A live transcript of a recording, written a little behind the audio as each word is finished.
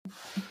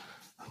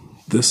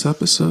This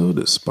episode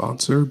is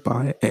sponsored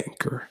by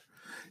Anchor.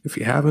 If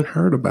you haven't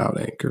heard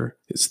about Anchor,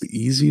 it's the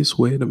easiest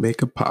way to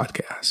make a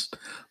podcast.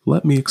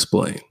 Let me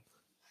explain.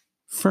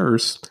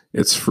 First,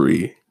 it's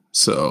free,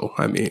 so,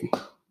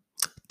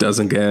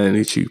 doesn't get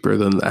any cheaper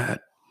than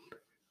that.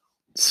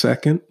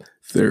 Second,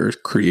 there are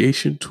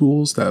creation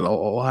tools that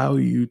will allow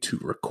you to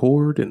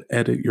record and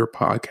edit your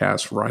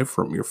podcast right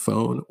from your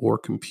phone or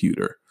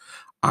computer.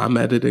 I'm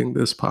editing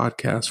this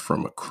podcast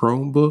from a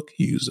Chromebook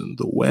using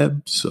the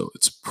web, so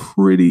it's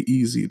pretty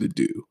easy to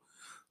do.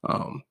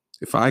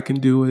 If I can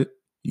do it,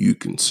 you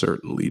can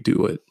certainly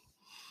do it.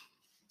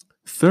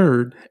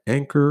 Third,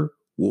 Anchor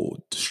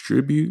will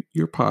distribute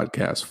your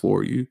podcast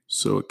for you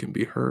so it can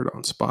be heard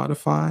on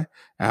Spotify,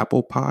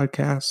 Apple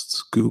Podcasts,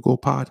 Google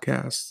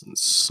Podcasts, and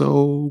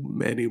so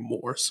many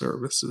more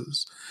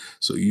services.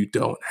 So you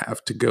don't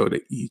have to go to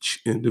each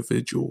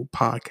individual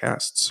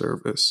podcast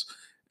service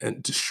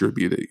and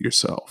distribute it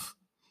yourself.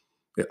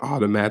 It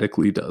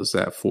automatically does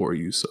that for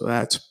you, so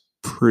that's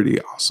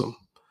pretty awesome.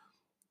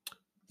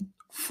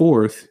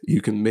 Fourth,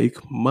 you can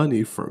make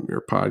money from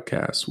your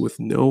podcast with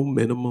no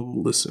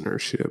minimum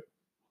listenership.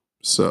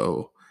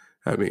 So,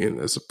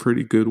 it's a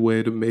pretty good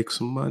way to make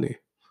some money.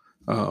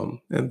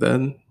 And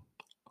then,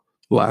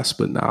 last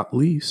but not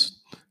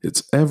least,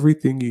 it's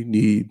everything you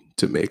need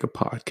to make a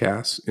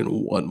podcast in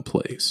one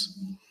place.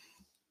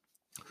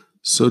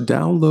 So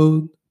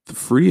download the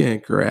free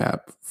Anchor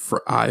app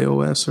for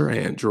iOS or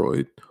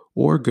Android,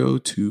 or go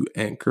to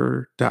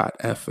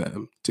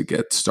anchor.fm to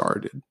get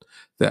started.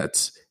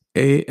 That's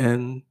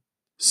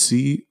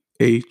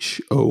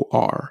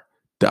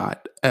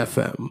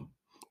ANCHOR.FM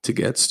to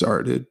get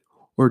started,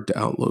 or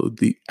download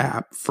the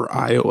app for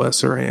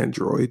iOS or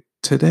Android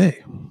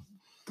today.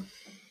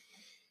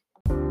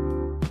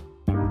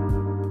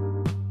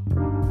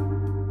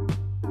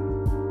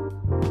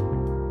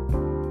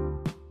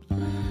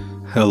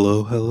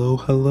 Hello,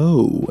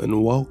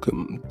 and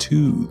welcome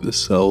to the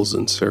Cells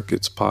and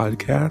Circuits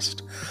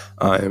podcast.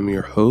 I am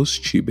your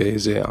host,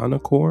 Chibeze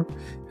Anakor,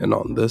 and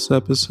on this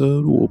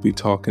episode, we'll be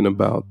talking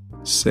about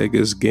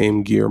Sega's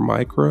Game Gear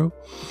Micro.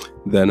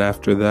 Then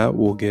after that,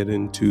 we'll get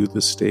into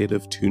the state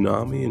of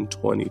Toonami in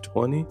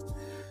 2020.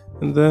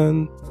 And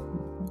then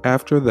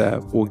after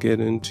that, we'll get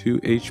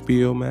into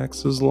HBO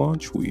Max's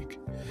launch week.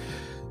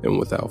 And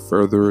without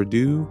further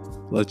ado,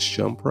 let's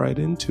jump right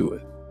into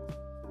it.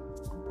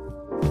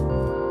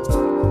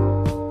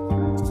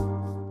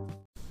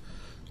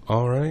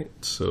 Alright,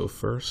 so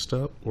first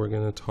up, we're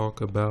going to talk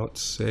about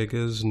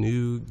Sega's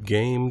new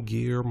Game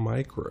Gear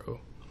Micro.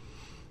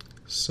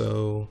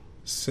 So,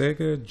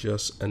 Sega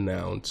just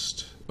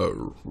announced a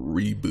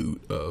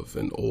reboot of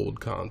an old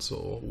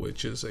console,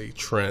 which is a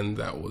trend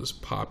that was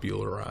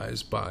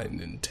popularized by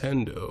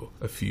Nintendo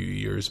a few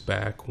years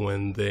back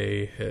when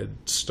they had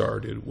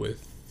started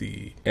with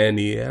the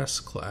NES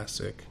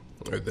Classic,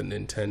 or the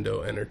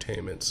Nintendo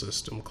Entertainment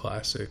System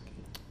Classic,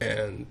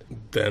 and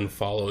then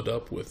followed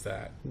up with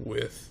that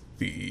with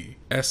the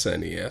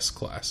SNES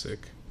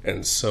Classic.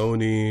 And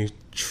Sony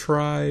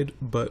tried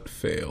but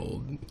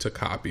failed to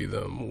copy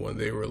them when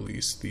they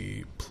released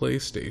the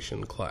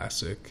PlayStation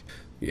Classic.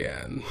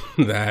 Yeah, and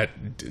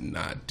that did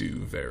not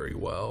do very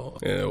well.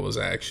 And it was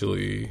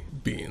actually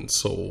being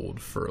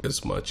sold for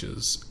as much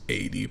as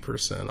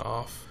 80%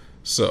 off.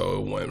 So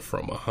it went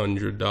from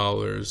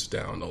 $100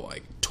 down to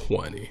like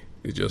 $20.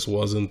 It just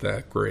wasn't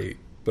that great.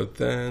 But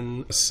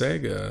then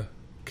Sega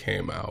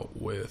came out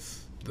with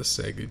the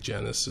Sega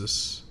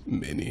Genesis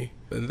Mini,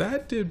 and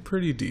that did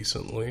pretty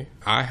decently.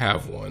 I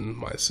have one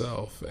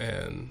myself,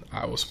 and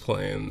I was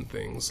playing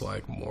things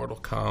like Mortal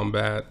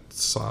Kombat,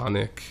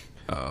 Sonic.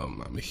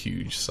 I'm a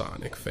huge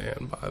Sonic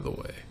fan, by the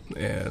way,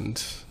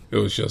 and it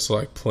was just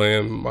like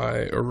playing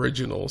my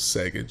original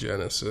Sega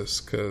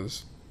Genesis,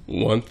 because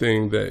one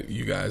thing that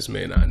you guys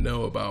may not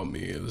know about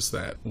me is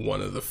that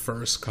one of the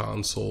first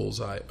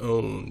consoles I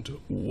owned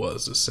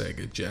was a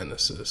Sega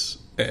Genesis,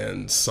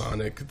 and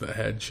Sonic the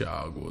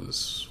Hedgehog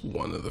was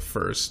one of the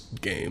first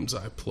games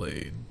I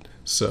played.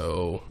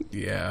 So,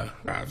 yeah,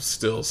 I've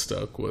still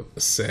stuck with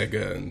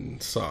Sega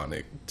and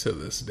Sonic to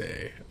this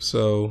day.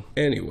 So,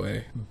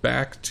 anyway,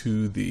 back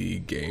to the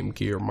Game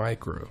Gear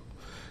Micro.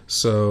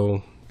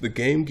 So, the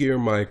Game Gear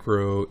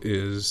Micro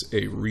is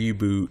a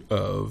reboot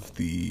of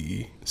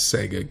the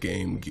Sega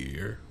Game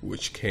Gear,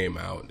 which came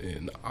out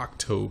in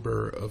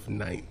October of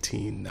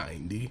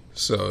 1990.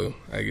 So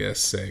I guess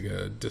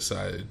Sega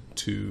decided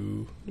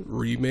to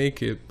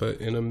remake it,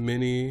 but in a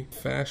mini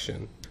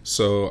fashion.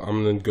 So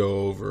I'm going to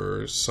go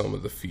over some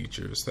of the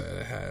features that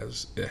it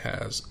has. It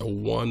has a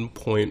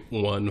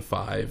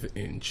 1.15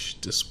 inch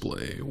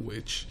display,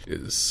 which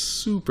is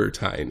super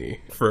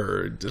tiny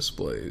for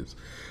displays.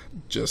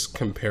 Just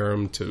compare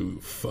them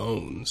to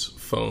phones.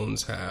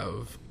 Phones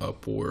have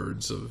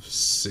upwards of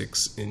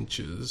 6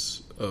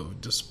 inches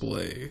of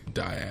display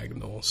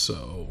diagonal,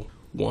 so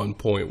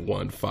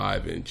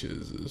 1.15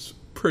 inches is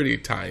pretty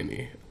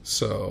tiny.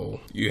 So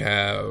you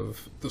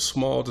have the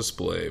small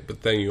display,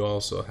 but then you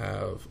also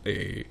have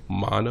a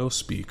mono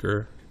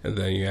speaker, and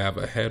then you have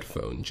a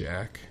headphone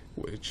jack.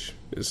 which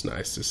is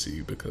nice to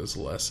see because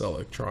less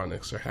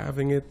electronics are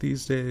having it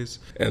these days.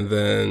 And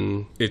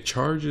then it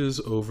charges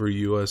over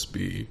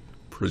USB,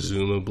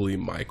 presumably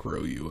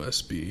micro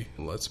USB,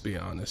 let's be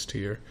honest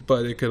here.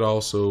 But it could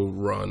also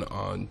run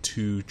on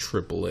 2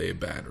 AAA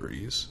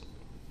batteries.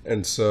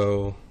 And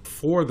so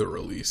for the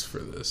release for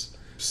this,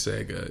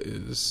 Sega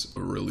is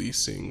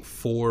releasing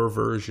 4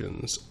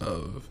 versions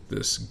of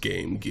this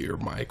Game Gear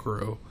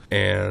Micro,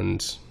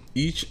 and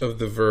each of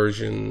the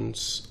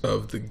versions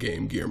of the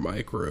Game Gear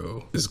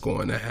Micro is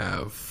going to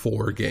have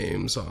 4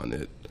 games on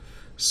it.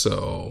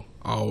 So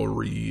I'll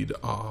read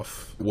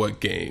off what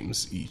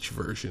games each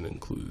version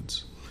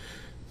includes.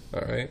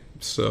 Alright,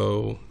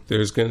 so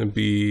there's going to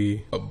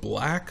be a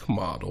black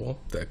model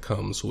that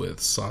comes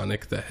with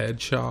Sonic the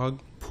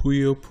Hedgehog,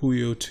 Puyo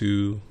Puyo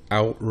 2,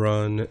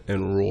 Outrun,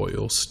 and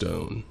Royal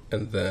Stone.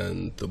 And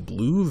then the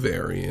blue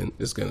variant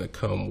is going to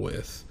come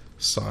with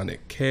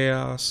Sonic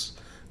Chaos,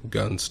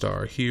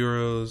 Gunstar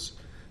Heroes,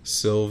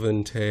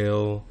 Sylvan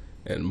Tale,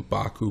 and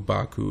Baku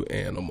Baku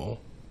Animal.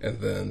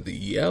 And then the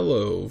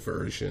yellow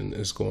version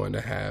is going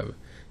to have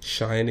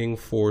Shining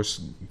Force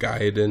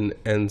Gaiden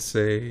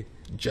Ensei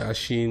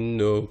Jashin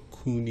no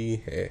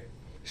Kunihe,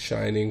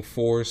 Shining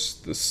Force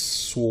The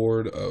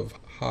Sword of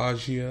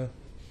Hagia,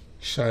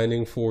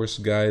 Shining Force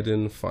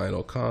Gaiden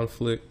Final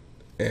Conflict,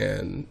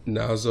 and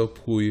Nazo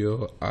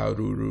Puyo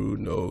Aruru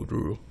no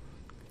Ru.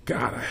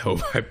 God, I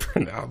hope I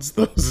pronounced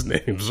those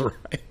names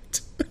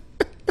right.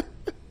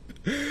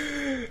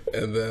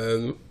 And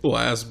then,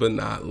 last but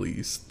not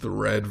least, the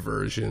red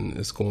version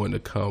is going to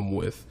come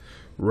with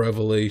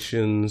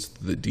Revelations,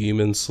 the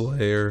Demon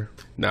Slayer,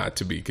 not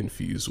to be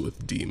confused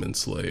with Demon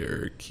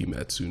Slayer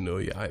Kimetsu no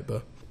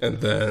Yaiba.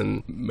 And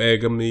then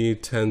Megami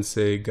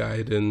Tensei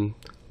Gaiden,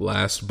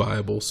 Last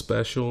Bible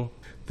Special,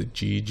 the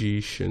GG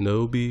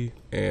Shinobi,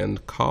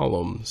 and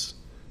Columns.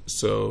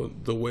 So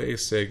the way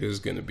Sega is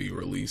going to be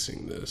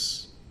releasing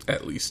this,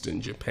 at least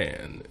in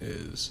Japan,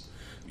 is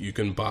you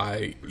can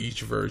buy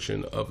each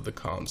version of the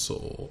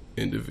console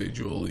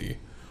individually,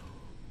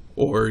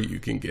 or you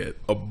can get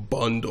a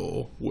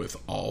bundle with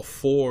all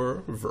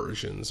 4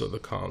 versions of the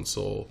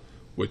console,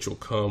 which will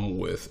come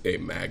with a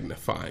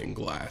magnifying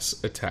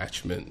glass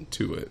attachment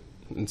to it.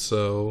 And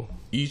so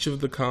each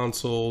of the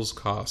consoles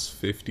costs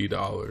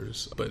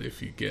 $50, but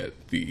if you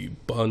get the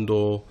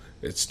bundle,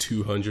 it's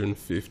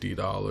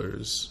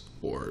 $250,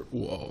 or,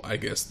 well, I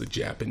guess the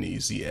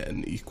Japanese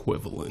yen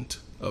equivalent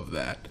of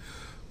that.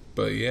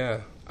 But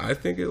yeah, I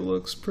think it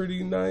looks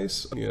pretty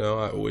nice. You know,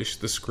 I wish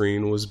the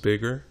screen was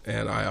bigger,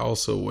 and I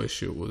also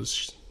wish it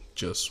was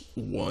just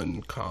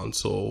one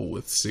console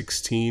with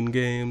 16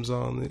 games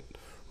on it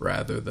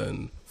rather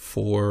than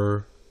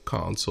 4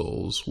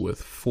 consoles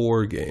with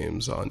 4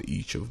 games on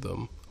each of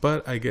them.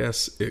 But I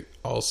guess it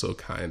also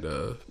kind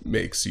of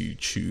makes you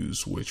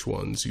choose which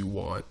ones you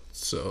want,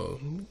 so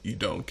you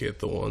don't get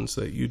the ones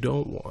that you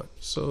don't want.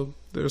 So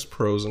there's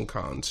pros and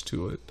cons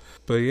to it.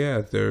 But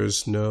yeah,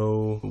 there's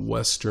no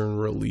Western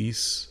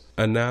release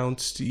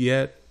announced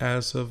yet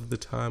as of the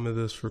time of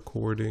this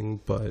recording,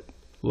 but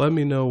let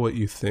me know what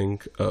you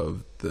think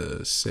of the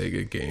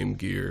Sega Game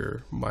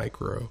Gear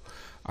Micro.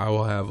 I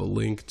will have a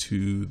link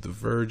to The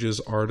Verge's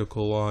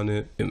article on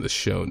it in the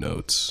show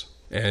notes.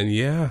 And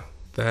yeah,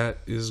 that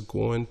is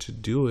going to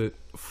do it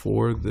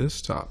for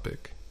this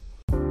topic.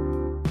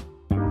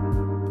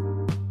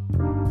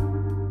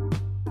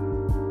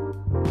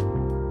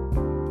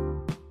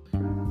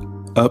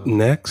 Up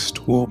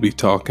next, we'll be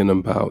talking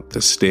about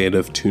the state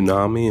of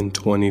Toonami in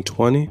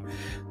 2020,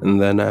 and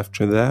then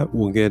after that,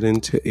 we'll get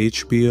into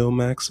HBO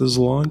Max's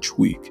launch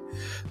week.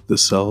 The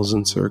Cells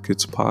and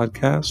Circuits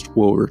podcast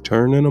will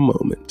return in a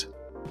moment.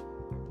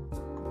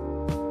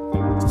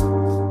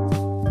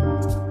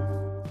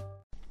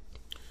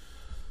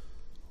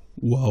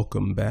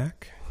 Welcome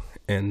back,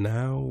 and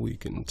now we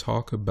can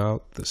talk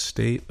about the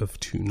state of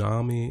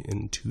Toonami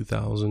in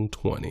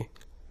 2020.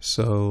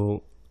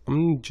 So,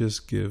 I'm going to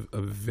just give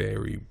a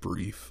very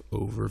brief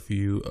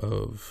overview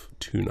of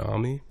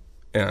Toonami,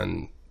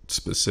 and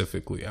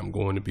specifically I'm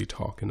going to be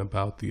talking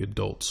about the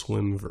Adult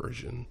Swim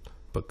version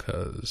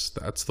because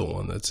that's the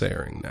one that's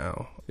airing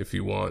now. If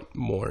you want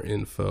more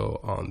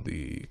info on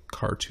the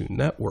Cartoon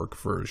Network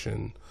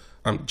version,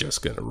 I'm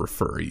just going to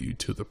refer you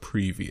to the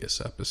previous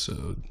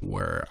episode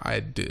where I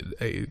did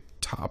a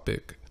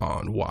topic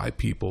on why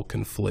people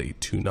conflate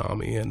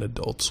Toonami and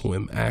Adult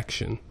Swim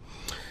action.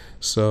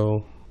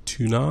 So,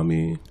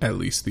 Toonami, at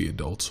least the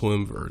Adult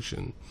Swim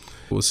version,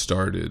 was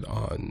started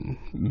on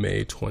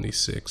May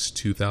 26,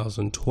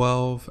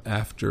 2012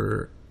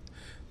 after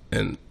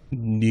an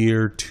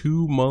near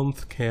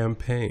 2-month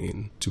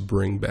campaign to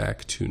bring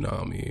back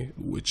Toonami,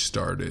 which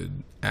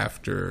started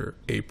after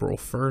April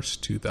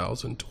 1st,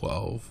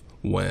 2012,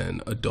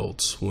 when Adult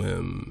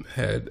Swim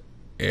had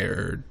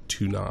aired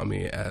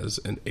Toonami as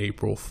an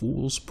April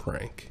Fool's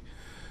prank.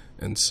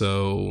 And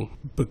so,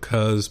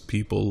 because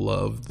people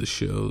loved the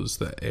shows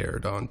that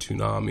aired on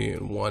Toonami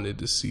and wanted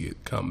to see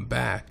it come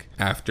back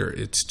after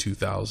its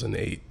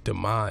 2008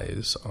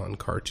 demise on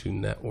Cartoon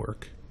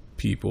Network,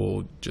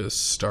 people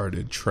just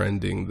started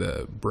trending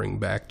the Bring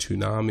Back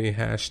Toonami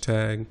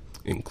hashtag,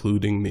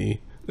 including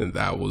me. And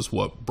that was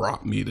what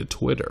brought me to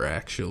Twitter,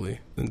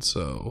 actually. And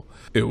so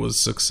it was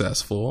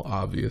successful,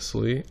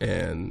 obviously,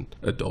 and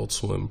Adult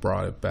Swim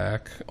brought it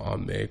back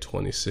on May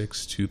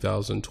 26,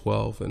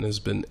 2012, and has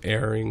been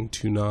airing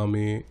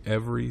Toonami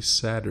every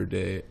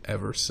Saturday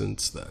ever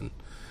since then.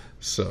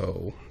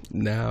 So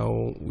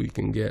now we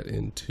can get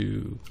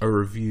into a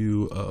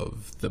review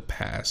of the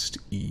past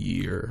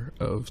year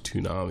of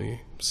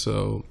Toonami.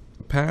 So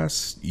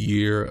past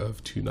year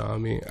of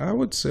Toonami, I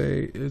would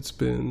say it's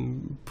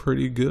been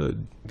pretty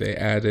good. They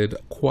added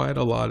quite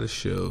a lot of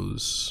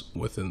shows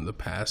within the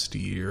past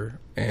year,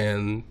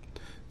 and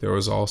there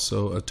was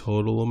also a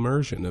total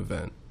immersion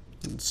event.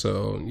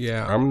 So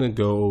yeah, I'm going to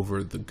go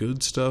over the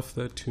good stuff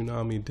that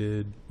Toonami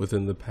did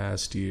within the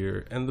past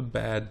year and the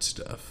bad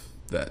stuff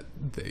that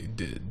they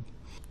did.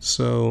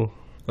 So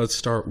let's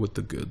start with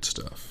the good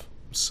stuff.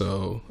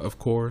 So of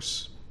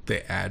course,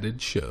 they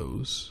added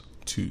shows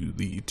to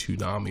the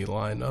Toonami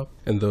lineup,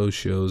 and those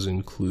shows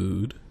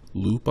include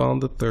Lupin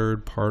the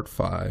Third Part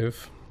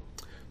 5,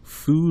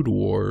 Food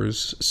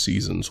Wars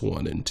Seasons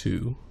 1 and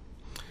 2,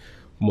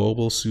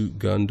 Mobile Suit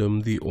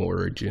Gundam The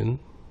Origin,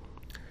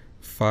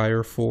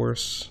 Fire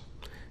Force,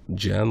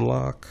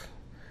 Genlock,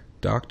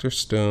 Dr.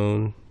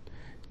 Stone,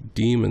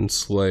 Demon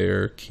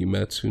Slayer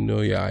Kimetsu no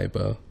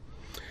Yaiba,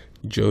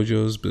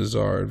 JoJo's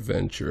Bizarre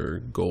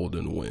Adventure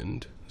Golden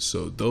Wind.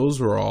 So those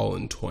were all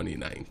in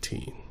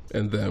 2019.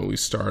 And then we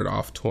start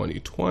off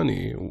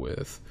 2020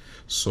 with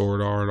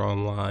Sword Art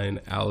Online,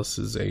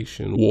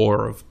 Alicization,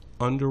 War of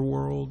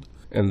Underworld,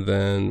 and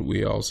then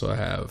we also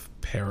have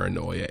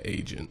Paranoia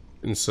Agent.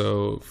 And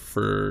so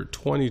for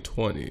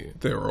 2020,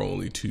 there were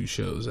only 2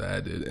 shows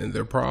added, and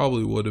there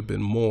probably would have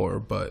been more,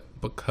 but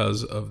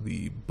because of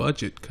the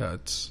budget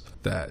cuts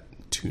that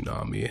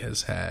Toonami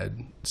has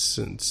had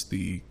since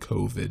the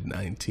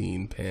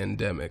COVID-19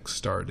 pandemic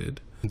started,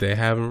 they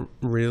haven't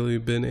really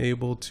been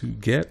able to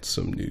get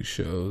some new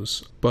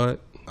shows,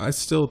 but I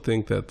still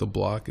think that the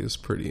block is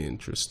pretty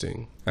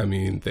interesting. I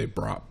mean, they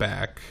brought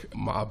back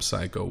Mob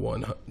Psycho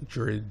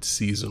 100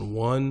 Season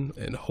 1,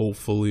 and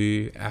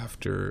hopefully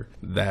after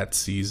that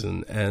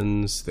season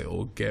ends,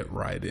 they'll get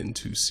right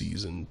into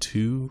Season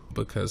 2,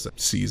 because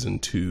Season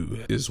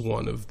 2 is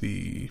one of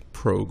the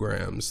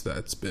programs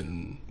that's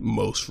been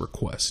most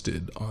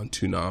requested on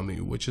Toonami,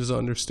 which is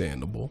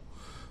understandable.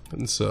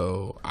 And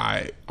so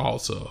I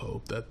also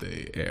hope that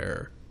they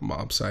air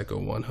Mob Psycho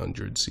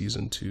 100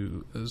 Season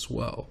 2 as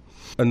well.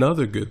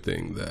 Another good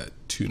thing that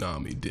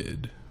Toonami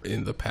did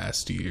in the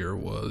past year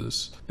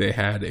was they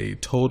had a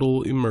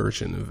total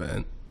immersion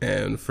event.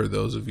 And for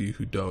those of you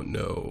who don't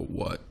know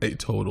what a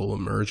total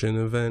immersion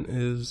event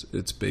is,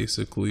 it's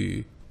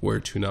basically where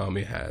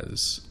Toonami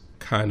has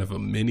kind of a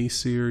mini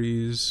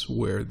series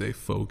where they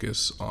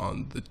focus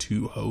on the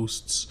 2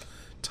 hosts,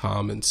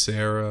 Tom and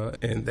Sarah,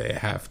 and they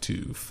have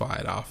to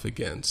fight off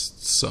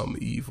against some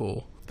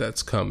evil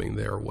that's coming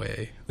their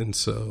way. And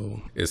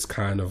so it's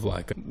kind of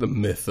like the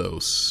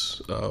mythos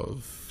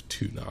of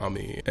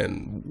Toonami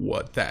and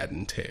what that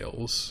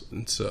entails.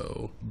 And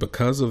so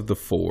because of the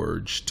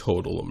Forge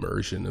Total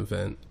Immersion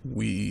event,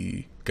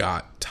 we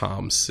got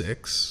Tom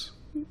 6,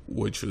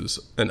 which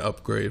was an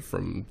upgrade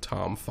from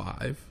Tom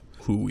 5,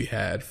 who we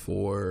had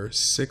for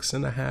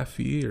 6.5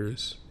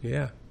 years.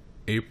 Yeah.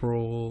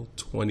 April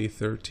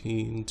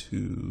 2013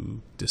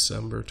 to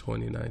December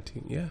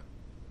 2019. Yeah.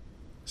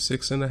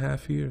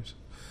 6.5 years.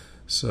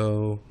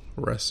 So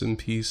rest in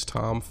peace,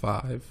 Tom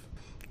 5.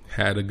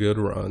 Had a good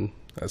run.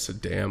 That's a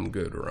damn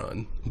good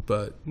run.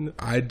 But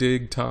I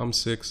dig Tom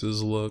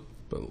 6's look.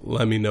 But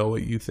let me know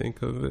what you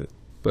think of it.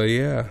 But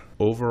yeah,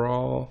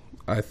 overall,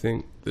 I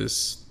think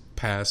this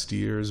past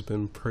year has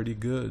been pretty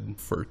good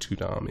for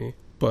Toonami.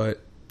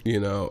 But you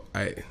know,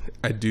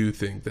 I do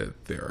think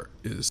that there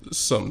is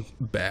some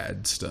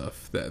bad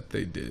stuff that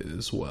they did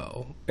as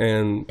well.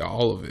 And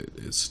all of it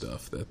is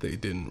stuff that they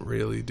didn't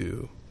really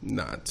do,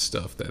 not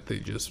stuff that they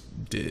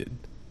just did.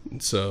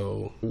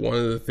 So one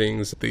of the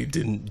things they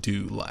didn't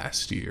do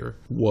last year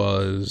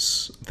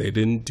was they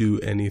didn't do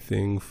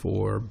anything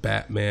for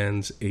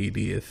Batman's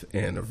 80th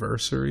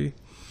anniversary.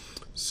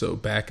 So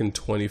back in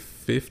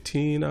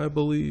 2015, I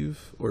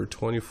believe, or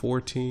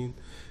 2014,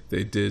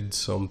 they did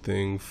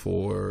something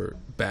for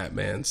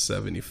Batman's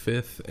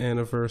 75th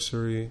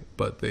anniversary,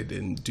 but they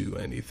didn't do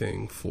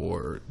anything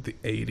for the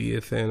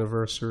 80th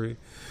anniversary,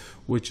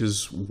 which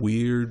is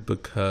weird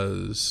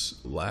because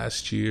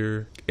last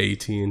year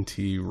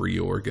AT&T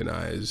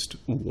reorganized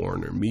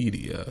Warner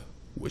Media,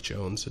 which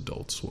owns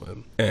Adult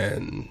Swim.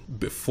 And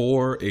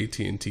before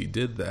AT&T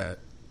did that,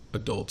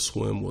 Adult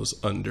Swim was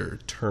under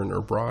Turner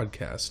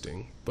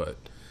Broadcasting, but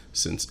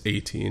since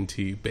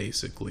AT&T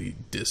basically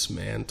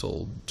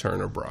dismantled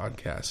Turner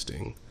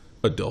Broadcasting,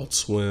 Adult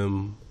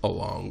Swim,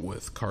 along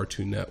with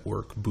Cartoon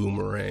Network,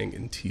 Boomerang,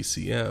 and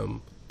TCM,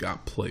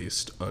 got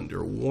placed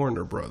under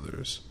Warner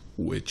Brothers,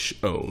 which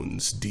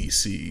owns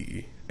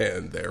DC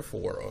and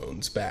therefore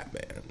owns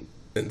Batman.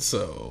 And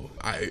so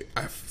I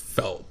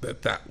felt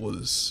that that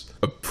was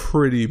a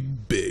pretty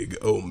big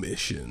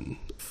omission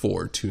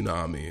for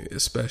Toonami,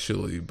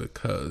 especially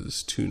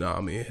because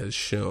Toonami has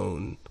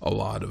shown a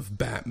lot of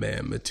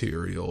Batman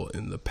material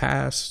in the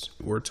past.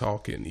 We're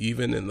talking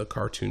even in the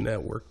Cartoon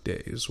Network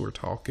days. We're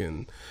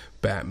talking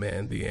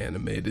Batman the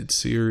Animated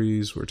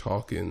Series. We're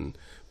talking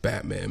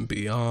Batman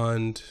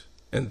Beyond.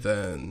 And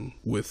then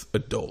with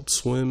Adult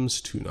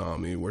Swim's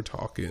Toonami, we're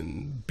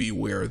talking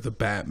Beware the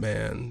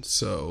Batman.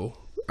 So,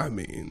 I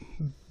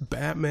mean,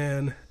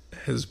 Batman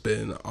has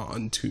been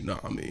on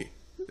Toonami.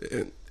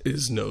 It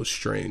is no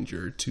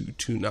stranger to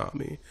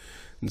Toonami.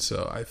 And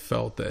so I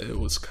felt that it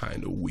was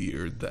kind of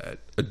weird that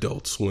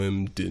Adult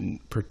Swim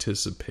didn't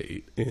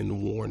participate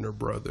in Warner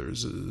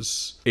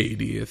Brothers'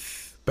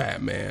 80th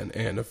Batman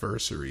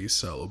anniversary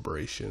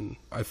celebration.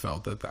 I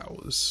felt that that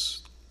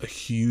was a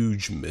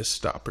huge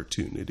missed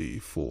opportunity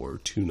for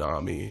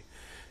Toonami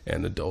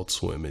and Adult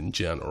Swim in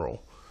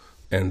general.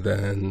 And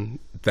then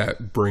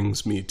that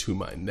brings me to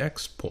my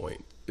next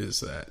point,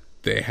 is that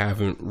they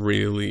haven't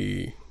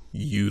really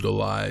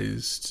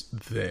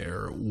utilized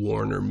their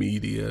Warner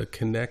Media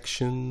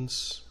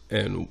connections.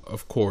 And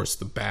of course,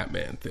 the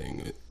Batman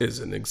thing is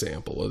an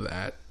example of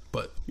that.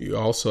 But you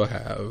also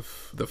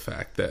have the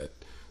fact that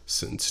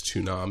since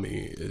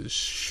Toonami is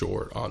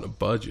short on a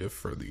budget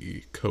for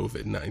the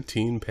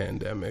COVID-19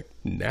 pandemic,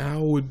 now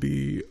would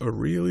be a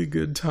really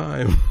good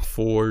time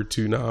for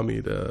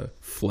Toonami to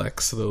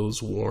flex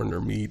those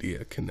Warner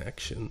Media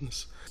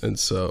connections. And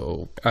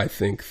so I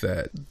think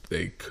that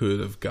they could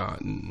have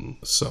gotten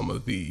some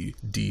of the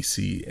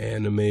DC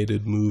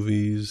animated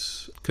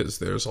movies, because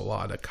there's a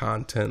lot of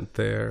content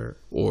there,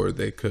 or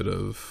they could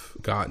have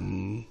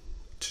gotten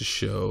to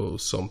show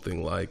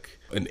something like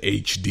an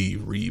HD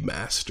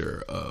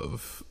remaster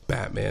of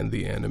Batman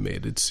the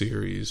Animated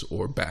Series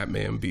or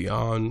Batman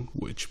Beyond,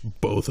 which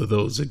both of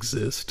those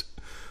exist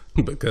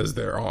because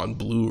they're on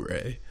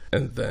Blu-ray.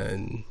 And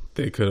then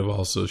they could have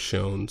also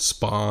shown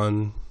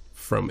Spawn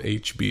from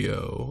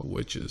HBO,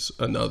 which is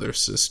another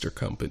sister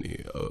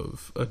company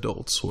of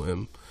Adult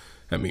Swim.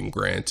 I mean,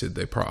 granted,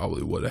 they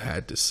probably would have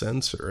had to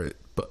censor it,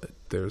 but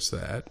there's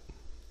that.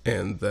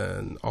 And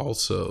then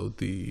also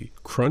the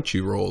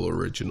Crunchyroll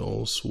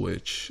originals,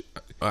 which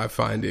I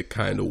find it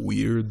kind of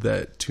weird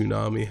that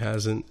Toonami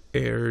hasn't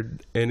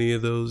aired any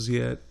of those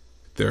yet.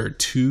 There are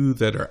two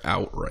that are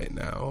out right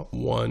now.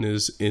 One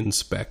is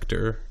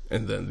Inspector,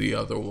 and then the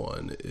other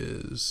one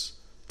is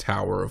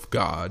Tower of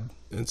God.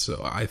 And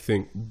so I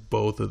think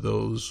both of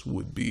those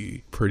would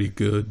be pretty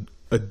good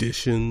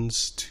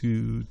additions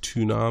to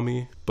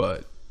Toonami,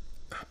 but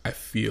I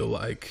feel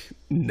like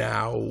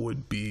now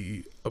would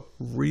be a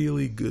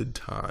really good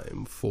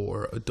time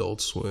for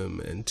Adult Swim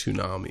and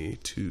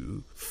Toonami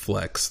to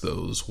flex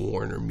those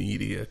Warner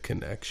Media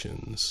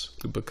connections,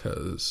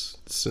 because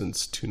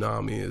since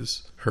Toonami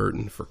is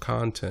hurting for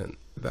content,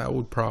 that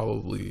would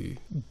probably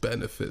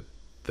benefit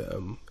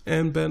them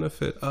and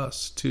benefit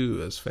us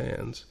too as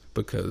fans,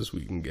 because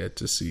we can get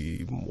to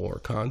see more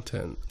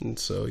content. And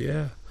so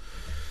yeah.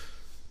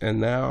 And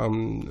now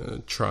I'm going to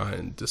try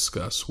and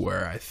discuss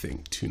where I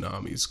think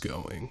Toonami's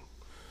going.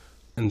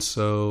 And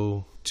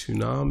so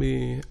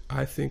Toonami,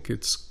 I think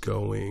it's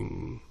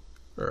going,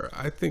 or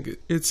I think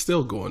it's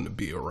still going to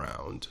be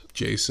around.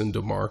 Jason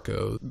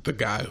DeMarco, the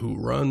guy who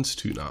runs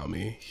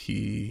Toonami,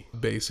 he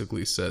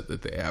basically said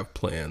that they have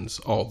plans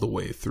all the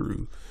way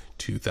through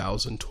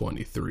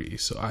 2023.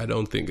 So I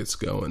don't think it's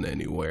going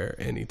anywhere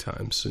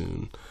anytime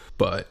soon.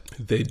 But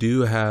they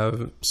do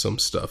have some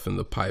stuff in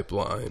the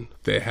pipeline.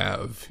 They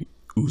have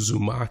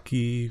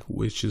Uzumaki,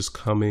 which is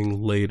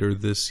coming later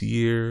this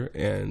year,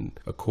 and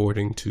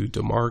according to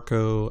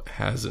DeMarco,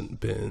 hasn't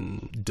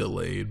been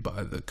delayed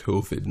by the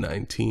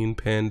COVID-19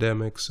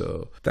 pandemic,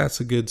 so that's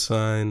a good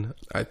sign.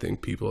 I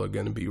think people are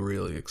going to be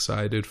really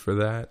excited for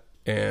that.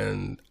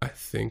 And I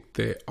think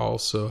they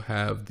also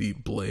have the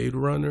Blade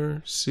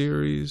Runner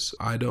series.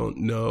 I don't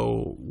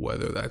know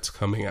whether that's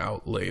coming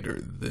out later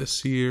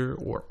this year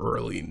or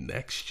early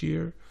next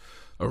year.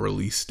 A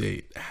release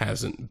date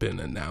hasn't been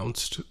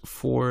announced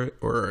for it,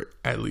 or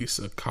at least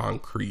a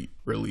concrete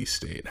release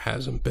date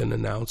hasn't been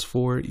announced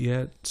for it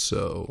yet.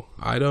 So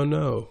I don't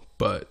know,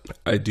 but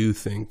I do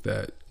think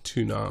that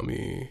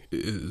Toonami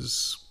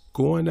is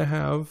going to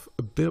have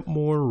a bit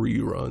more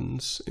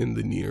reruns in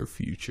the near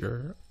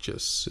future,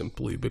 just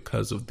simply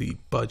because of the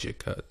budget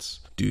cuts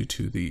due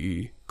to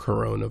the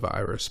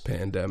coronavirus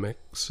pandemic.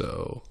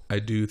 So I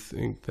do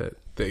think that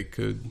they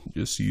could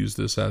just use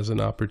this as an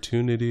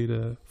opportunity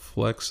to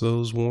flex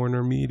those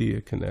Warner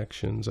Media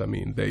connections. I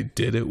mean, they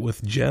did it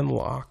with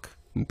Genlock,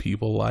 and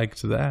people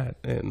liked that.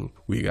 And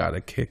we got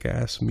a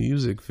kick-ass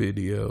music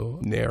video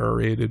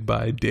narrated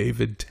by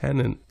David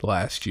Tennant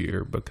last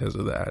year because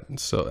of that. And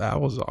so that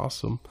was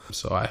awesome.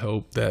 So I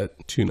hope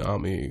that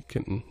Toonami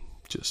can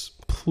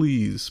just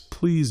please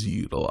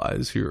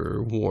utilize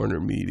your Warner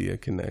Media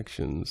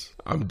connections.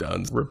 I'm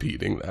done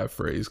repeating that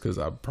phrase because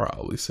I've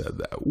probably said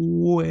that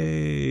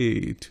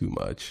way too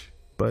much.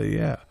 But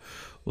yeah,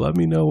 let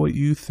me know what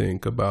you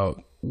think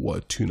about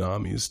what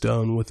Toonami's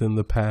done within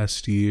the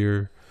past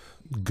year.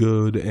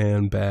 good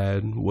and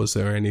bad? Was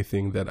there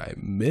anything that I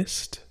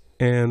missed?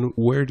 And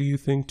where do you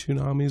think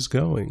Toonami's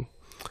going?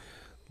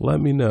 Let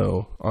me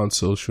know on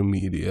social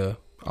media.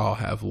 I'll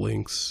have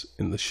links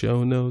in the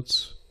show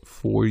notes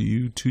for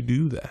you to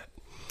do that.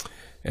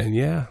 And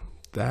yeah,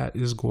 that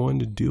is going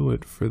to do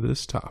it for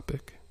this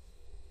topic.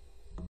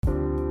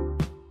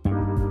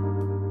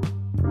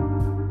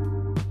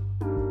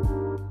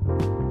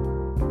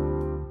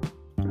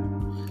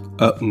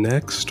 Up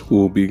next,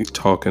 we'll be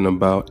talking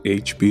about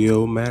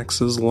HBO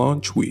Max's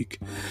launch week.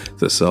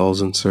 The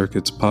Cells and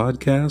Circuits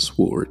podcast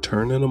will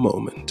return in a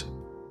moment.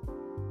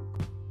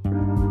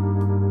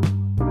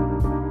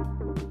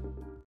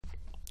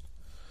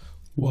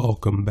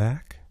 Welcome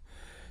back.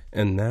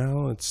 And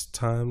now it's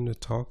time to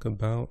talk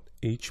about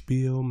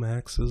HBO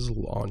Max's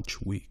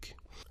launch week.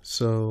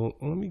 So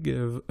let me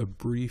give a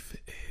brief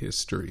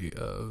history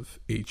of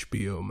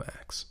HBO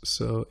Max.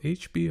 So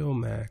HBO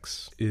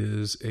Max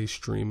is a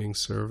streaming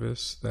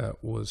service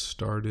that was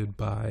started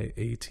by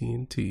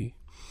AT&T.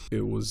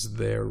 It was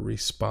their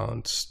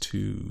response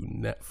to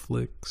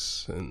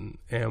Netflix and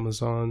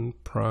Amazon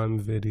Prime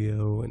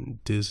Video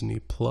and Disney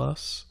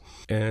Plus.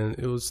 And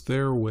it was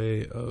their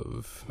way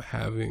of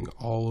having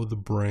all of the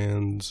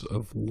brands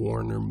of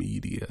Warner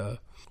Media,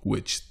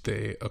 which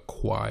they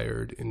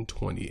acquired in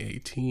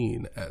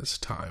 2018 as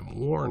Time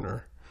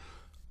Warner.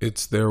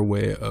 It's their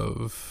way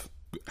of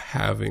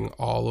having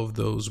all of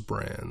those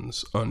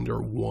brands under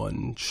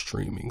one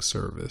streaming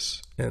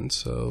service. And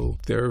so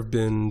there have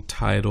been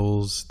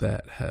titles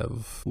that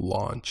have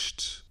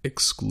launched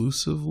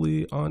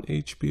exclusively on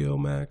HBO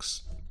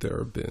Max. There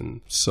have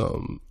been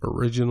some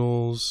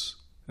originals,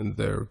 and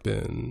there have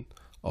been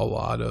a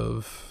lot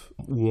of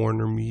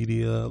Warner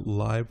Media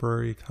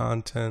library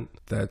content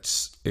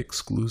that's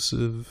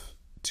exclusive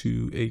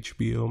to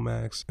HBO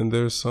Max, and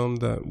there's some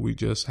that we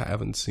just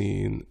haven't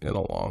seen in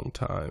a long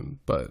time,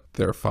 but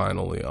they're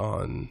finally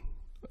on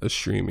a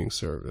streaming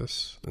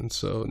service. And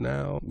so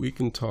now we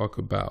can talk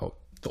about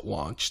the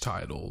launch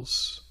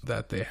titles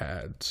that they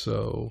had.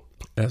 So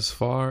as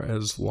far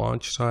as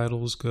launch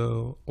titles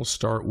go, we'll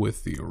start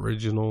with the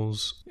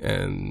originals.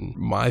 And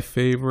my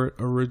favorite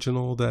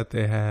original that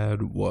they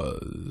had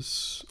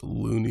was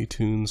Looney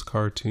Tunes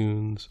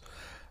cartoons.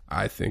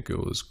 I think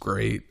it was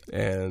great.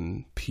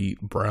 And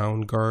Pete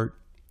Braungart,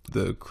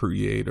 the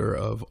creator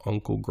of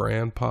Uncle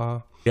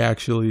Grandpa, he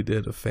actually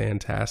did a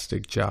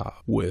fantastic job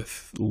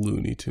with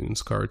Looney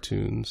Tunes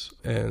cartoons.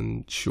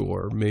 And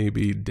sure,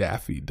 maybe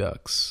Daffy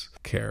Duck's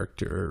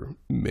character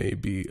may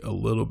be a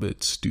little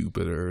bit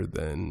stupider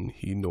than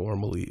he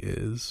normally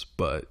is,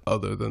 but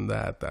other than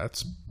that,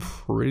 that's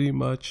pretty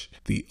much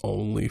the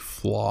only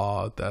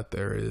flaw that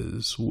there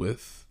is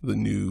with the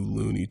new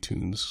Looney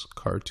Tunes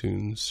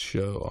cartoons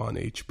show on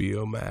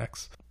HBO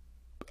Max.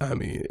 I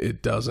mean,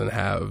 it doesn't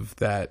have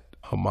that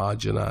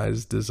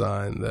homogenized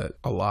design that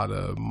a lot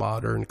of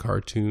modern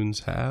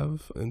cartoons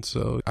have, and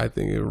so I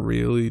think it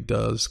really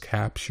does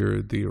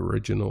capture the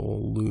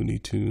original Looney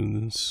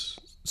Tunes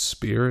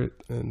spirit.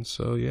 And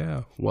so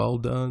yeah, well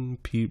done,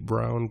 Pete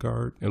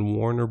Braungart and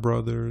Warner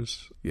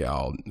Brothers.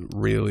 Y'all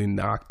really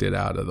knocked it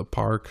out of the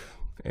park,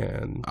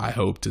 and I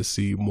hope to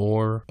see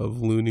more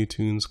of Looney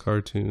Tunes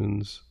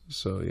cartoons.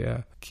 So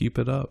yeah, keep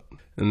it up.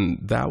 And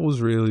that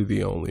was really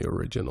the only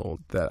original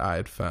that I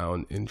had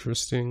found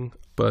interesting.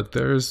 But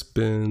there's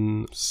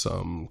been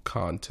some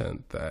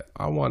content that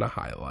I want to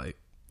highlight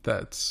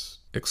that's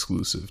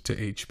exclusive to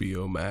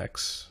HBO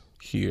Max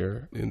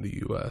here in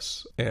the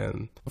US.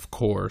 And of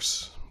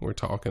course, we're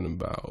talking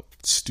about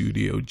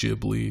Studio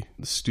Ghibli.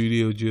 The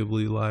Studio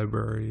Ghibli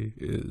library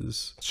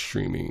is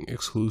streaming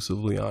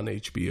exclusively on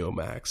HBO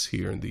Max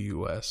here in the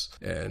US,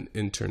 and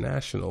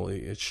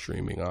internationally it's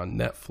streaming on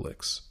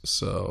Netflix.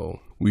 So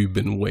we've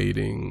been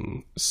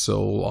waiting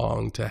so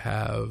long to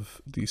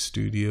have the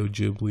Studio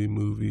Ghibli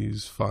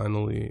movies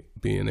finally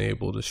being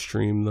able to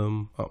stream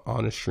them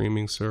on a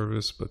streaming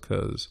service,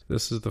 because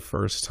this is the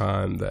first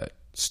time that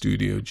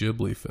Studio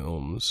Ghibli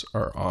films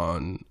are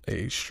on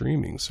a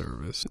streaming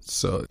service.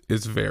 So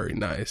it's very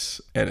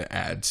nice, and it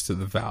adds to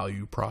the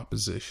value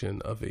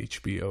proposition of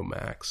HBO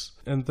Max.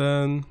 And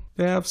then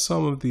they have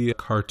some of the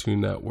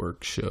Cartoon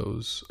Network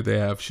shows. They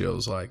have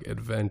shows like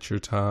Adventure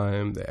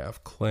Time, they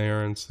have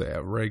Clarence, they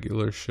have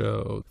Regular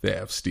Show, they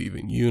have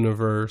Steven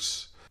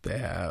Universe. They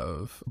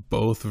have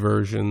both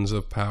versions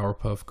of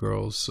Powerpuff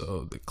Girls,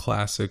 so the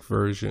classic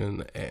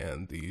version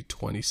and the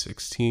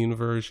 2016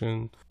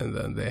 version. And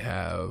then they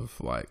have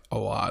like a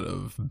lot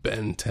of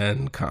Ben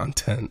 10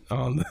 content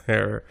on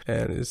there.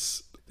 And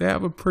they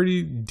have a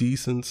pretty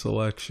decent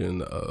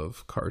selection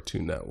of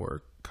Cartoon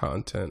Network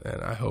content,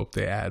 and I hope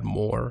they add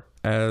more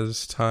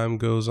as time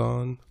goes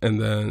on. And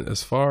then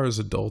as far as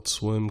Adult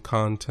Swim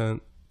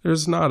content,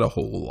 there's not a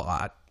whole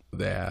lot.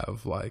 They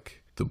have like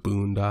the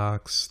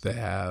Boondocks, they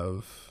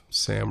have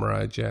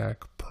Samurai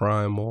Jack,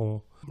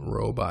 Primal,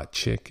 Robot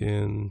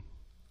Chicken,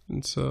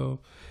 and so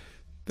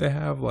they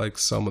have like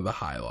some of the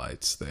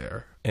highlights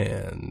there.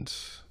 And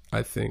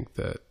I think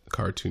that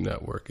Cartoon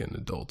Network and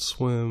Adult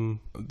Swim,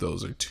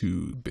 those are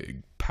two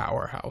big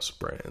powerhouse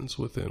brands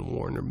within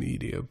Warner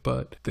Media,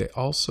 but they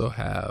also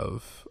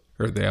have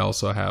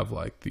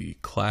like the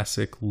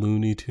classic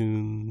Looney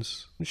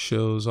Tunes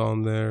shows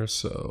on there.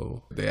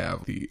 So they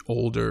have the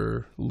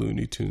older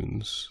Looney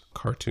Tunes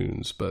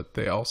cartoons, but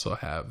they also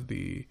have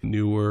the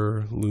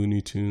newer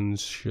Looney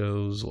Tunes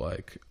shows,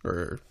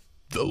 or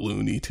the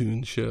Looney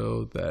Tunes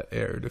show that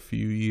aired a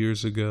few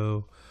years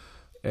ago.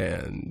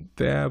 And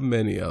they have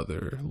many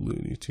other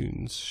Looney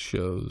Tunes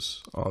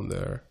shows on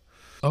there.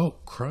 Oh,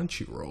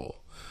 Crunchyroll.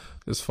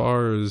 As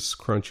far as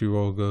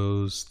Crunchyroll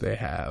goes, they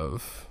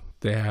have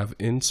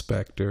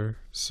Inspector,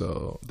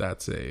 so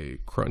that's a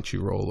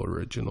Crunchyroll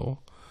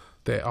original.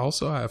 They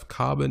also have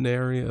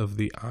Cabaneri of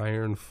the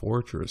Iron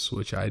Fortress,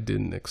 which I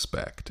didn't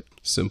expect,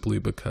 simply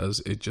because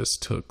it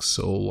just took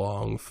so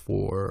long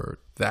for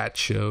that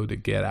show to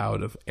get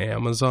out of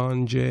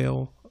Amazon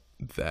jail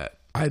that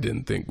I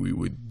didn't think we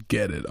would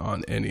get it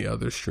on any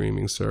other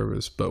streaming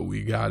service, but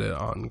we got it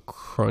on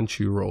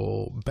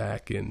Crunchyroll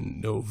back in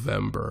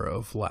November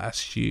of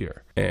last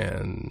year.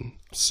 And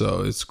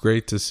so it's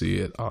great to see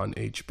it on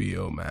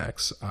HBO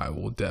Max. I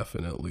will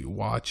definitely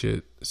watch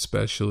it,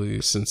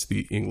 especially since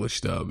the English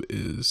dub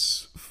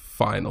is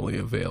finally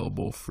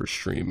available for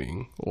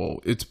streaming. Well,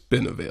 it's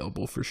been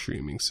available for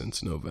streaming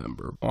since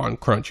November on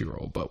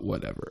Crunchyroll, but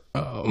whatever.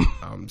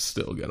 I'm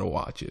still gonna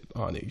watch it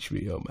on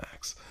HBO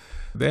Max.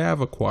 They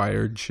have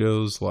acquired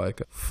shows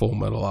like Full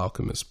Metal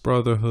Alchemist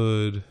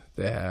Brotherhood.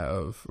 They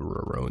have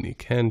Rurouni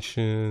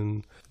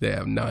Kenshin. They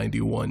have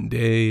 91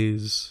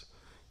 Days.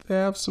 They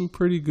have some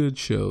pretty good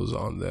shows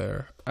on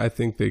there. I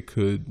think they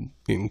could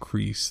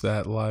increase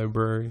that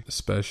library,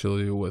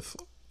 especially with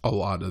a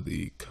lot of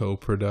the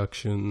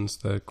co-productions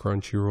that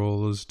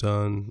Crunchyroll has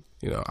done.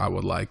 You know, I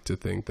would like to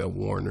think that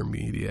Warner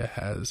Media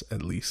has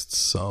at least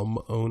some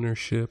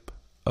ownership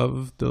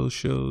of those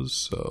shows,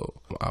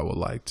 so I would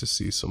like to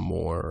see some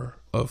more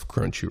of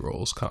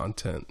Crunchyroll's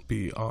content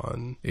be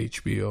on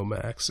HBO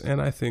Max, and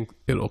I think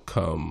it'll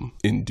come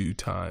in due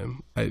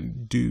time. I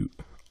do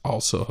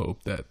also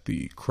hope that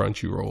the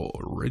Crunchyroll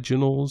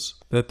originals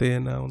that they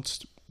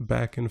announced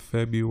back in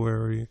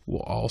February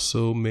will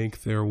also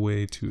make their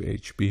way to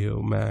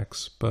HBO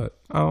Max, but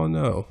I don't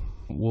know.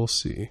 We'll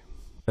see.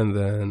 And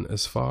then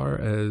as far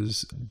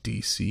as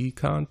DC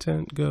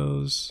content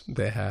goes,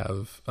 they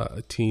have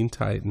Teen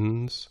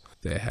Titans.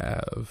 They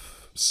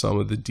have some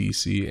of the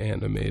DC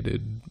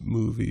animated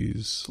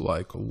movies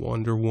like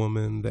Wonder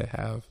Woman. They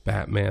have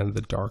Batman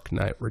The Dark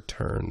Knight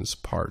Returns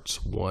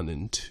Parts 1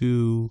 and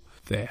 2.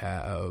 They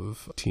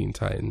have Teen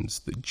Titans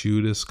The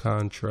Judas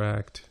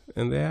Contract.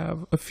 And they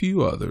have a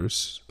few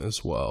others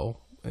as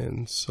well.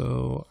 And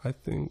so I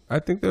think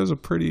there's a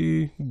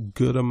pretty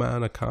good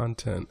amount of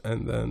content.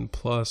 And then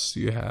plus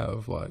you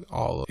have like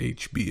all of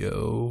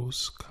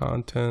HBO's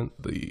content,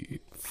 the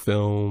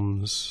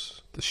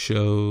films, the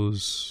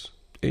shows.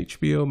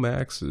 HBO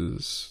Max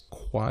is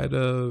quite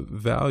a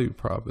value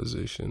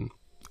proposition.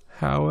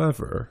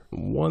 However,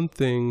 one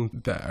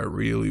thing that I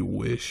really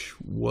wish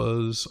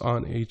was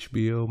on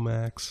HBO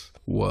Max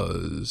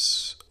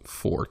was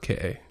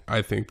 4K.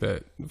 I think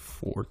that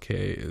 4K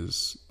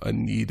is a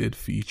needed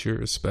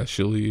feature,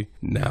 especially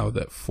now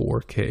that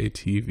 4K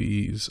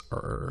TVs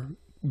are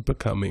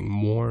becoming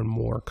more and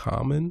more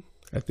common.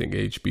 I think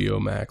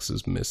HBO Max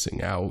is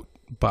missing out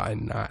by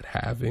not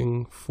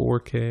having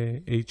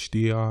 4K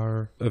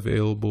HDR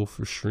available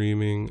for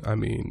streaming. I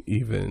mean,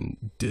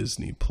 even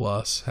Disney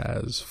Plus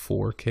has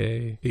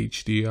 4K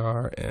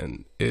HDR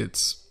and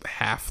it's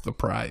half the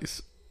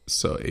price.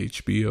 So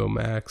HBO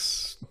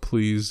Max,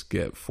 please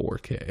get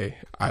 4K.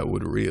 I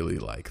would really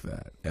like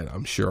that. And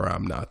I'm sure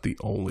I'm not the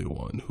only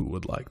one who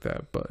would like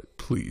that, but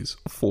please,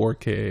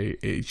 4K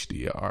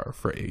HDR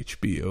for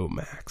HBO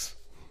Max.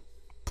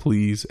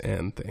 Please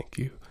and thank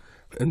you.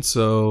 And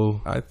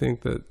so I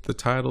think that the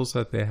titles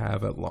that they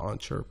have at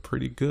launch are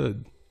pretty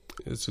good.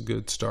 It's a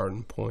good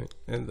starting point.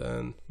 And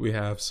then we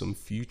have some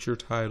future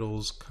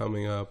titles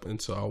coming up.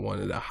 And so I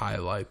wanted to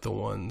highlight the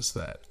ones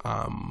that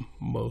I'm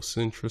most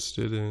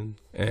interested in.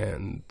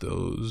 And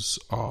those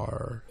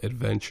are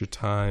Adventure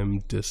Time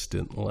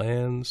Distant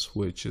Lands,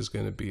 which is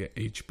going to be an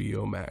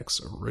HBO Max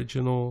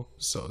original.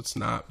 So it's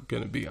not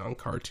going to be on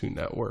Cartoon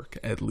Network,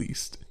 at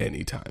least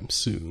anytime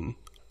soon.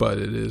 But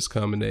it is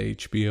coming to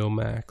HBO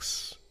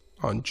Max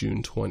on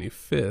June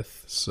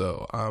 25th,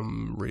 so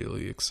I'm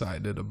really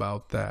excited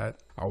about that.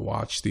 I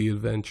watched the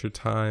Adventure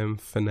Time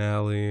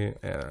finale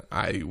and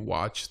I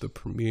watched the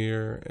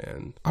premiere,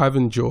 and I've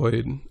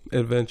enjoyed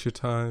Adventure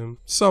Time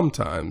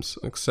sometimes,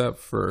 except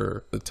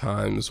for the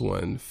times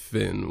when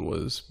Finn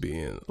was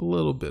being a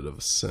little bit of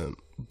a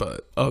simp.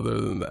 But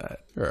other than that,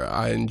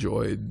 I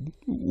enjoyed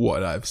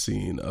what I've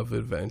seen of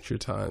Adventure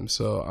Time,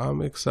 so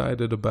I'm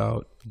excited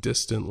about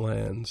Distant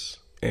Lands.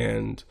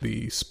 And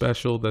the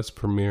special that's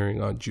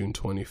premiering on June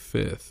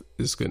 25th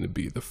is going to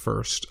be the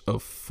first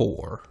of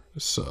 4.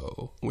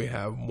 So we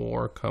have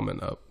more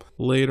coming up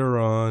later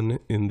on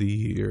in the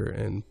year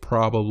and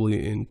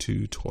probably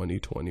into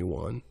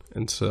 2021.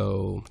 And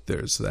so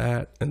there's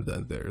that. And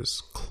then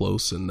there's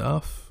Close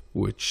Enough,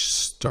 which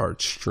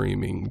starts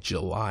streaming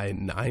July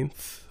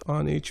 9th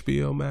on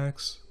HBO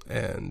Max.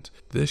 And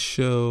this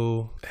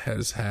show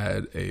has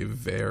had a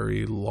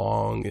very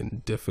long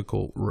and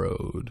difficult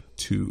road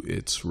to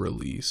its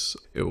release.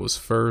 It was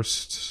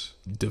first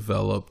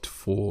developed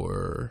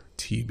for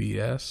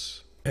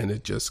TBS, and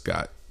it just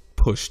got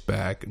pushed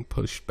back and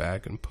pushed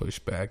back and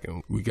pushed back,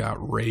 and we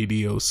got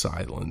radio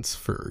silence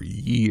for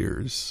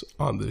years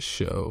on this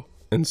show.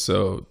 And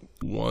so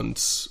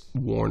once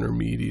Warner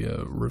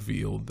Media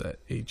revealed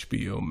that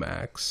HBO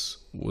Max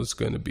was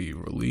going to be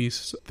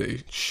released,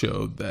 they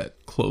showed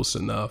that Close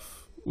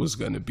Enough was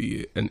going to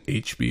be an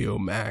HBO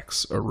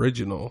Max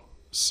original.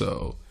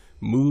 So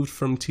moved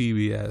from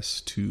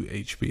TBS to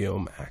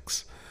HBO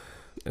Max.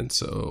 And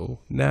so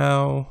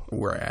now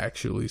we're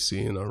actually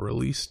seeing a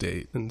release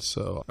date. And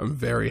so I'm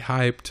very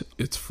hyped.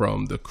 It's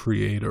from the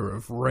creator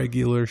of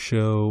Regular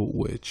Show,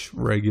 which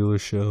Regular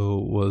Show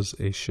was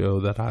a show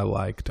that I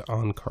liked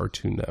on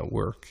Cartoon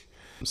Network.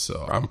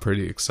 So I'm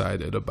pretty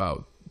excited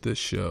about this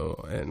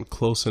show. And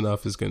Close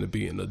Enough is going to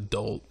be an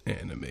adult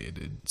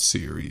animated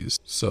series.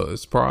 So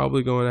it's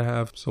probably going to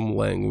have some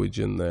language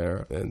in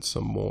there and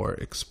some more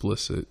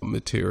explicit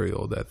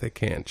material that they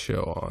can't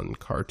show on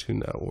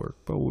Cartoon Network,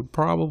 but would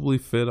probably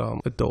fit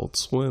on Adult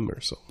Swim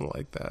or something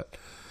like that.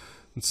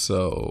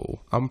 So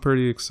I'm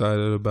pretty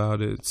excited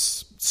about it.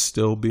 It's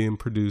still being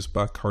produced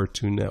by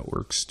Cartoon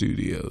Network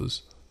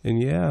Studios.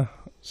 And yeah,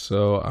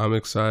 so I'm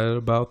excited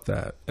about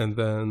that. And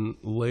then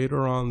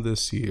later on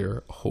this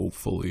year,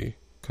 hopefully,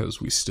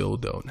 because we still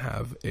don't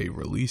have a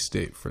release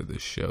date for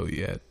this show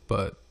yet,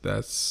 but that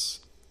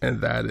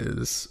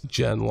is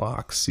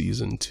Genlock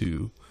Season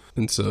 2.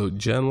 And so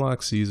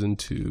Genlock Season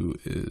 2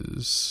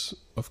 is,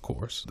 of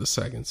course, the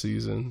second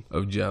season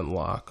of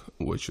Genlock,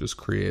 which was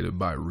created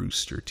by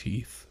Rooster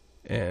Teeth.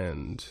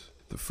 And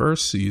the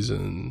first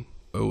season,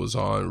 it was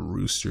on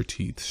Rooster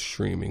Teeth's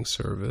streaming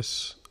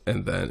service,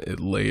 and then it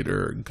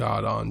later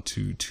got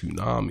onto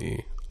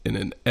Toonami in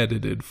an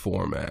edited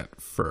format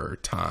for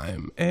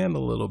time and a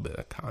little bit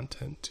of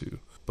content too,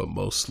 but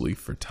mostly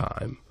for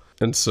time.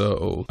 And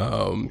so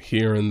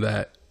hearing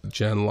that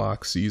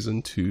Genlock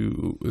Season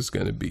 2 was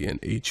going to be an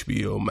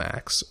HBO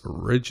Max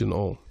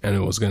original, and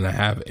it was going to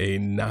have a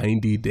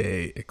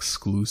 90-day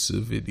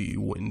exclusivity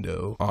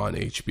window on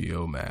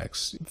HBO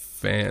Max.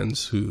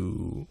 Fans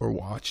who were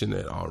watching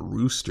it on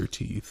Rooster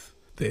Teeth,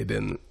 they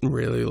didn't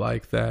really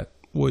like that,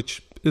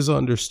 which is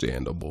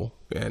understandable.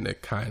 And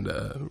it kind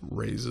of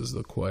raises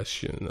the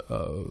question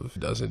of,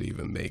 does it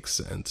even make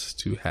sense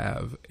to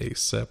have a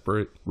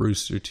separate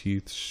Rooster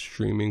Teeth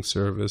streaming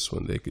service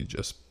when they could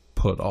just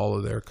put all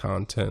of their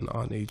content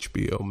on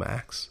HBO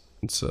Max?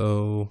 And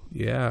so,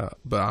 yeah,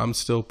 but I'm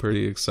still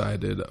pretty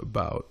excited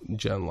about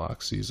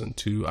Genlock Season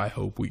 2. I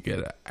hope we get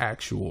an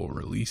actual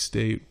release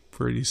date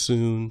pretty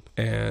soon.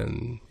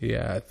 And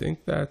yeah, I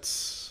think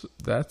that's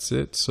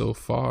it so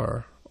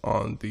far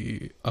on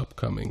the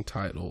upcoming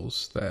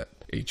titles that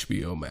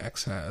HBO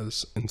Max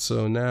has. And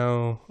so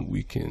now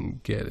we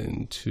can get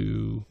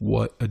into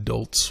what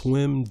Adult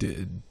Swim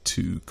did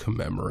to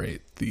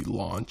commemorate the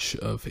launch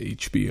of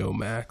HBO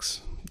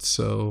Max.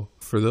 So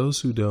for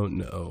those who don't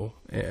know,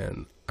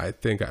 and I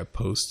think I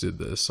posted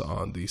this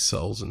on the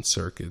Cells and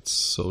Circuits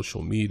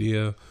social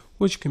media,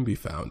 which can be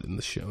found in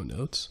the show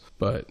notes,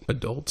 but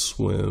Adult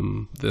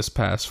Swim this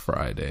past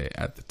Friday,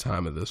 at the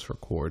time of this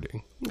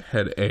recording,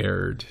 had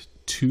aired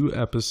 2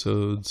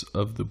 episodes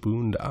of The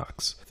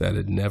Boondocks that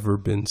had never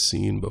been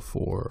seen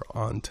before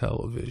on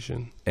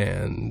television.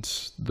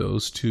 And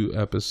those 2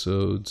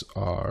 episodes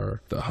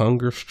are The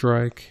Hunger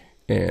Strike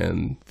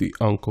and The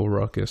Uncle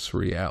Ruckus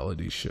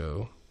reality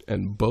show.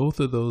 And both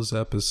of those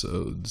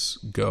episodes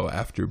go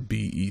after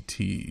BET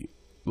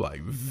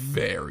like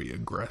very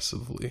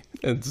aggressively.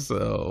 And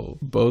so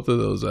both of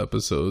those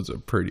episodes are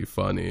pretty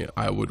funny.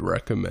 I would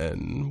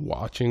recommend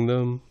watching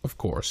them. Of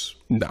course,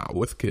 not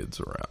with kids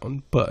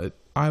around, but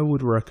I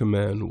would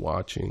recommend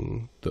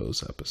watching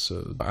those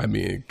episodes. I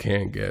mean, it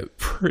can get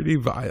pretty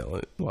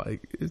violent.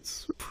 Like,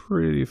 it's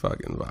pretty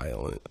fucking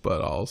violent,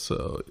 but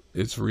also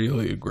it's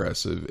really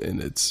aggressive in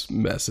its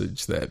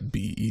message that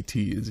BET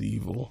is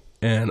evil.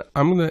 And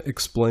I'm going to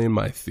explain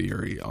my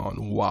theory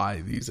on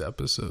why these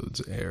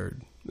episodes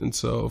aired. And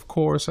so, of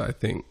course, I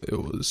think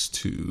it was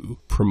to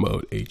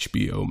promote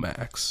HBO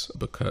Max,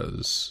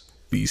 because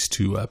these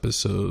 2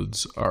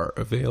 episodes are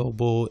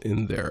available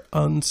in their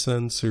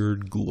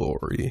uncensored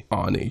glory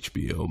on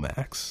HBO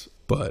Max.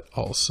 But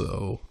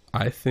also,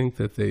 I think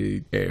that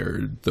they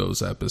aired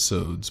those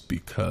episodes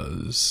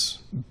because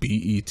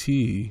BET,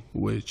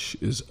 which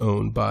is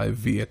owned by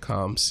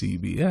Viacom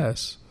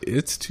CBS,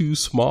 it's too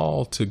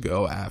small to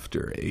go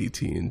after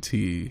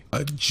AT&T,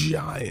 a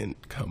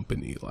giant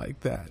company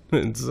like that.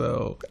 And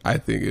so I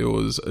think it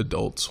was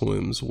Adult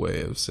Swim's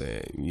way of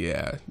saying,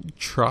 yeah,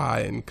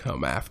 try and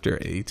come after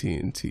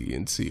AT&T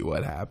and see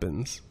what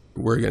happens.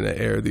 We're going to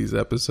air these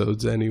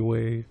episodes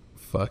anyway.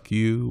 Fuck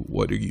you.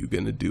 What are you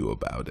going to do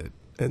about it?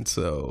 And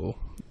so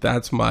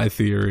that's my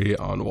theory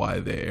on why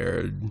they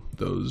aired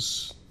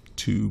those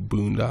 2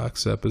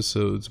 Boondocks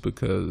episodes,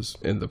 because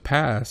in the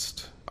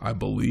past, I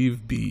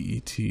believe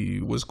BET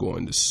was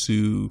going to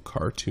sue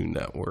Cartoon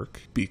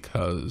Network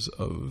because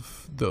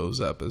of those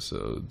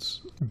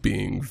episodes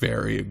being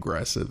very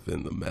aggressive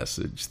in the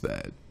message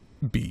that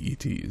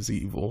BET is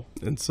evil.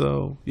 And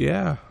so,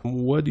 yeah,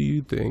 what do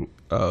you think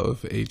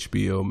of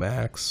HBO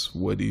Max?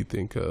 What do you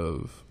think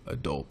of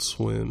Adult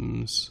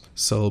Swim's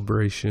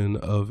celebration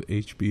of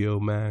HBO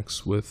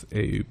Max with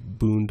a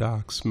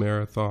Boondocks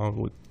marathon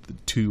with the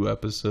 2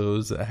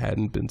 episodes that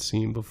hadn't been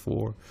seen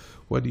before?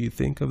 What do you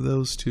think of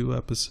those 2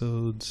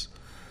 episodes?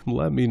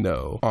 Let me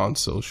know on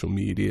social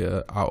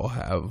media. I will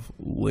have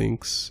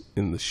links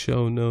in the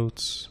show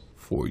notes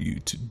for you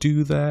to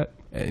do that.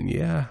 And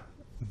yeah,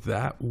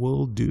 that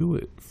will do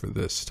it for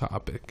this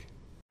topic.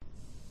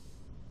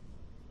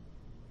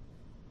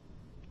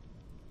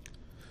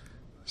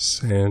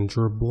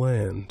 Sandra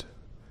Bland,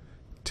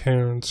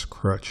 Terrence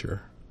Crutcher,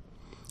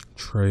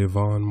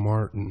 Trayvon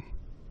Martin,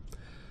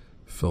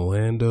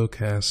 Philando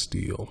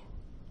Castile,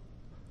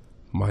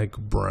 Mike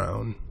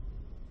Brown,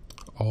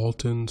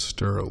 Alton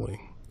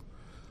Sterling,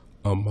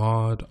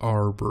 Ahmaud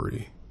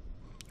Arbery,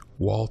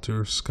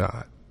 Walter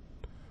Scott,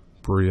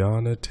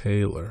 Breonna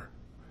Taylor,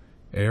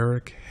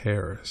 Eric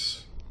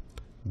Harris,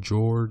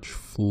 George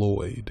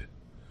Floyd,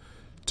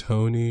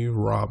 Tony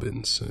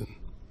Robinson,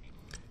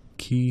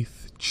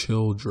 Keith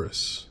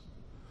Childress,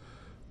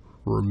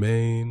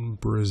 Romaine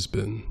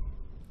Brisbane,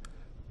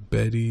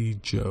 Betty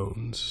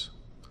Jones,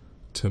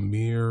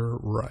 Tamir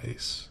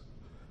Rice,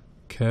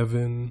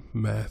 Kevin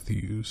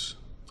Matthews,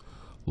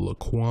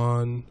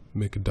 Laquan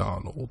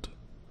McDonald,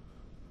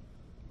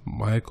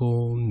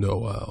 Michael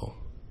Noel,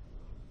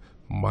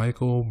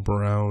 Michael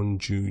Brown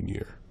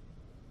Jr.,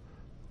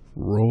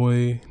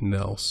 Roy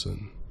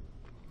Nelson,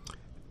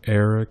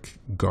 Eric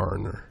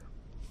Garner.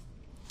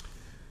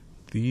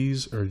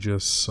 These are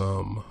just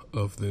some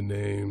of the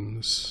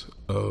names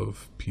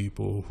of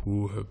people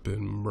who have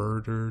been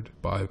murdered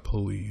by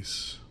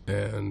police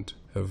and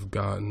have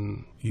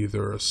gotten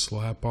either a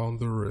slap on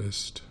the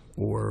wrist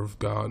or have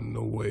gotten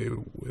away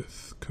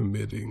with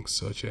committing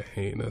such a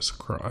heinous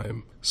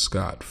crime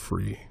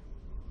scot-free.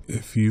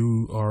 If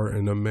you are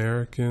an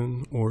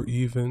American, or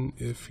even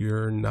if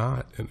you're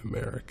not an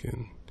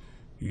American,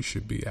 you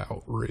should be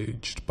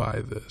outraged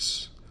by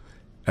this,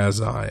 as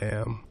I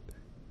am.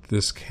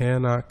 This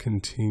cannot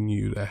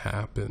continue to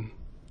happen,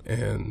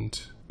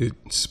 and it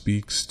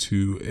speaks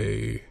to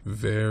a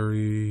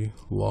very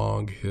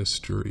long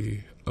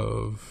history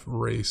of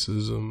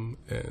racism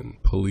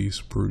and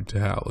police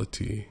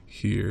brutality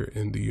here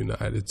in the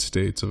United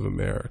States of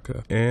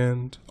America,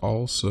 and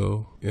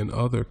also in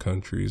other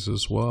countries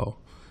as well.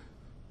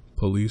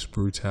 Police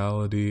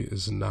brutality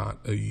is not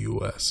a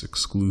U.S.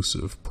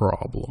 exclusive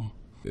problem.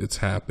 It's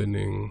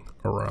happening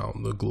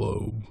around the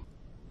globe.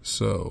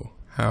 So,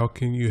 how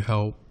can you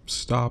help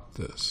stop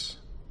this?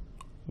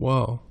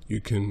 Well,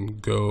 you can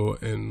go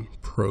and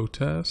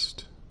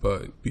protest,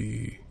 but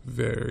be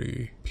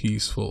very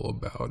peaceful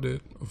about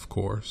it, of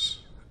course.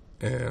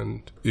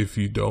 And if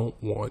you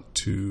don't want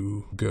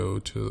to go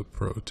to the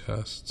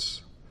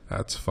protests,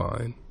 that's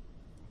fine.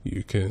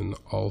 You can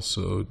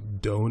also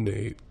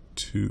donate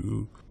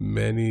to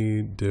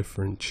many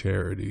different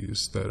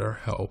charities that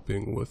are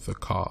helping with the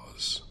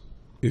cause.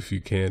 If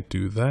you can't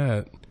do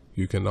that,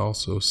 you can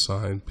also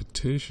sign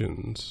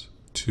petitions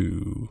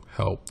to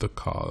help the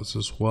cause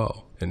as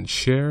well and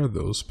share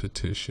those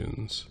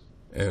petitions.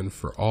 And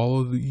for all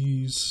of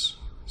these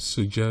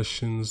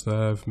suggestions that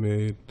I've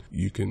made,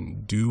 you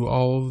can do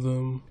all of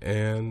them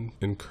and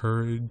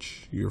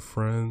encourage your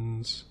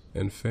friends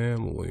and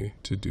family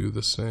to do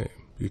the same,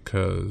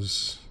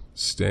 because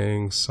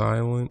staying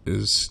silent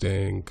is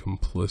staying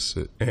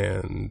complicit,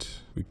 and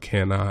we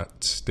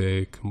cannot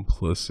stay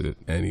complicit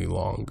any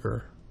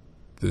longer.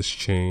 This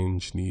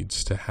change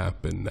needs to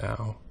happen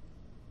now.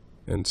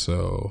 And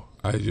so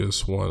I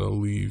just want to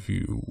leave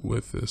you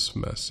with this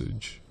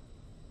message.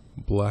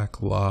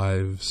 Black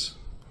lives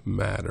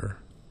matter,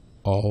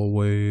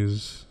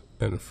 always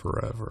and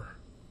forever.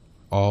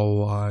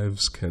 All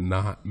lives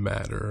cannot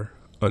matter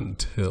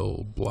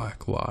until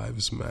Black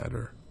lives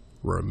matter.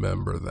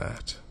 Remember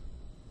that.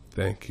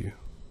 Thank you.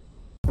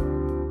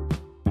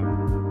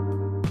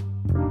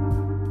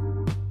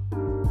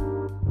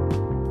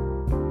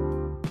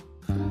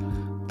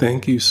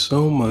 Thank you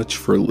so much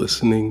for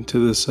listening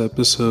to this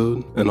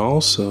episode, and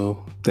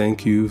also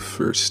thank you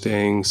for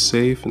staying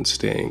safe and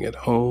staying at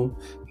home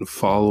and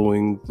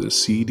following the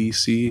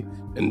CDC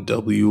and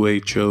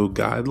WHO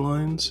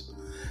guidelines.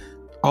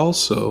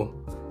 Also,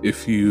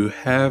 if you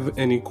have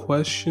any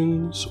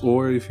questions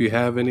or if you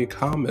have any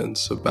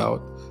comments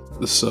about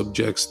the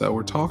subjects that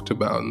were talked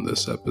about in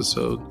this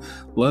episode,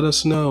 let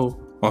us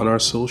know on our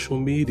social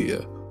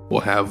media. We'll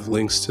have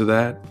links to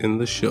that in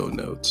the show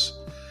notes.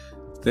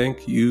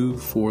 Thank you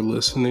for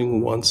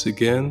listening once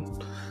again.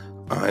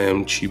 I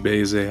am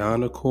Chibeze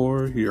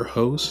Anakor, your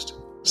host,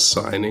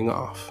 signing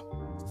off.